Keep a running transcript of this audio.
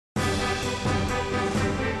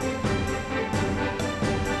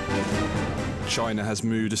China has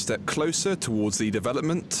moved a step closer towards the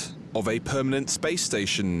development of a permanent space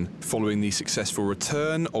station following the successful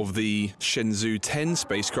return of the Shenzhou 10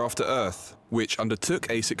 spacecraft to Earth, which undertook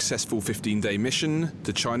a successful 15-day mission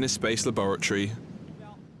to China's space laboratory.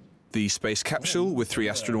 The space capsule, with 3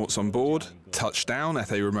 astronauts on board, touched down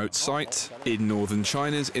at a remote site in northern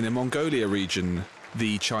China's Inner Mongolia region.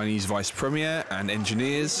 The Chinese Vice Premier and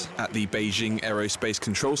engineers at the Beijing Aerospace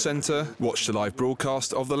Control Center watched a live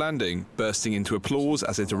broadcast of the landing, bursting into applause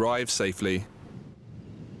as it arrived safely.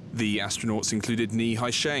 The astronauts included Ni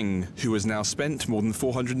Haisheng, who has now spent more than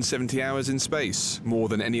 470 hours in space, more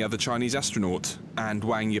than any other Chinese astronaut, and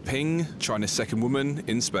Wang Yiping, China's second woman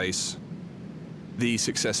in space. The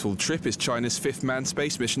successful trip is China's 5th manned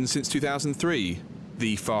space mission since 2003.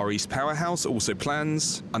 The Far East powerhouse also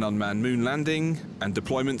plans an unmanned moon landing and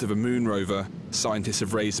deployment of a moon rover. Scientists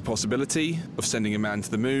have raised the possibility of sending a man to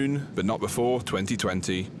the moon, but not before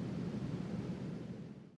 2020.